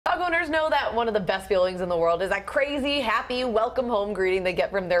owners know that one of the best feelings in the world is that crazy, happy, welcome home greeting they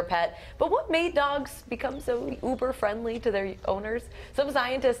get from their pet. But what made dogs become so uber friendly to their owners? Some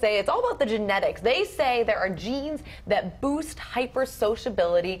scientists say it's all about the genetics. They say there are genes that boost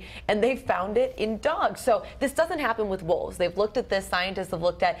hypersociability, and they found it in dogs. So this doesn't happen with wolves. They've looked at this. Scientists have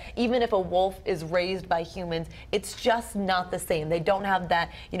looked at even if a wolf is raised by humans, it's just not the same. They don't have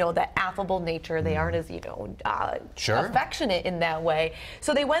that, that affable nature. They aren't as, affectionate in that way.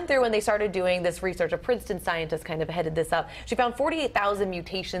 So they went through and they started doing this research. A Princeton scientist kind of headed this up. She found 48,000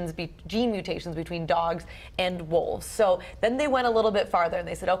 gene mutations between dogs and wolves. So then they went a little bit farther and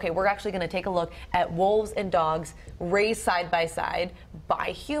they said, okay, we're actually going to take a look at wolves and dogs raised side by side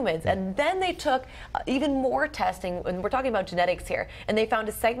by humans. And then they took even more testing, and we're talking about genetics here, and they found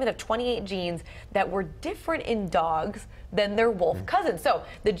a segment of 28 genes that were different in dogs than their wolf cousins. So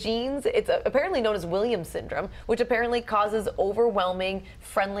the genes, it's apparently known as Williams syndrome, which apparently causes overwhelming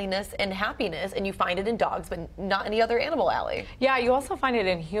friendliness and happiness, and you find it in dogs, but not any other animal, Allie. Yeah, you also find it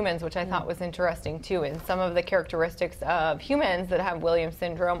in humans, which I thought was interesting too. And some of the characteristics of humans that have Williams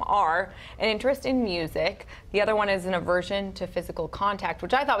syndrome are an interest in music. The other one is an aversion to physical contact,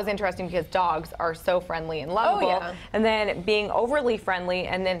 which I thought was interesting because dogs are so friendly and lovable. Oh, yeah. And then being overly friendly,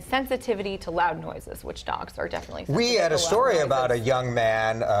 and then sensitivity to loud noises, which dogs are definitely sensitive. We had a story about a young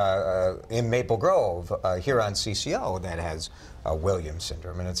man in Maple Grove here on CCO that has Williams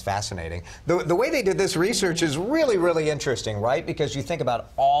syndrome, and it's fascinating. The way they did this research is really, really interesting, right? Because you think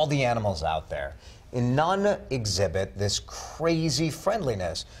about all the animals out there, and none exhibit this crazy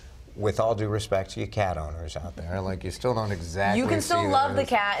friendliness. With all due respect to you cat owners out there, like you still don't exactly. You can still love the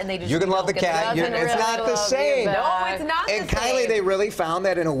cat, and they just. You can love the cat. It's not the same. No, it's not the same. And Kylie, they really found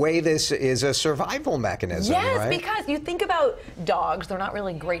that in a way this is a survival mechanism. Yes, right? because you think about dogs, they're not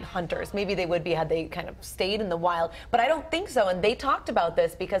really great hunters. Maybe they would be had they kind of stayed in the wild, but I don't think so. And they talked about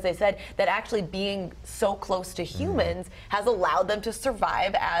this because they said that actually being so close to humans has allowed them to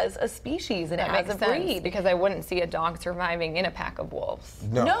survive as a species and as a breed. Because I wouldn't see a dog surviving in a pack of wolves.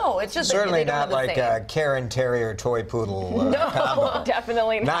 No, it's just certainly they not like a Karen Terrier toy poodle no, combo.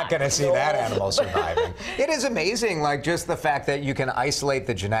 Definitely not. Not going to see that animal surviving. It is amazing, like just the fact that you can isolate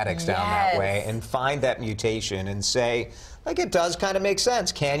the genetics down that way and find that mutation and say, like, it does kind of make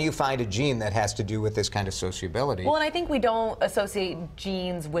sense. Can you find a gene that has to do with this kind of sociability? Well, and I think we don't associate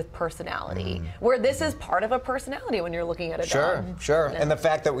genes with personality, where this is part of a personality when you're looking at a dog. Sure. And the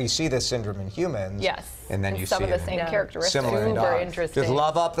fact that we see this syndrome in humans. Yes. And then you see some of the same characteristics. Similar in Super dogs. interesting. Just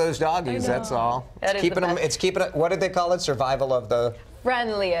love up those doggies, that's all. It's keeping it, what did they call it? Survival of the...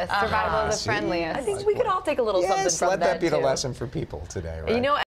 Friendliest. Survival of the friendliest. I think we could all take a little something from that, let that be the too. lesson for people today, right?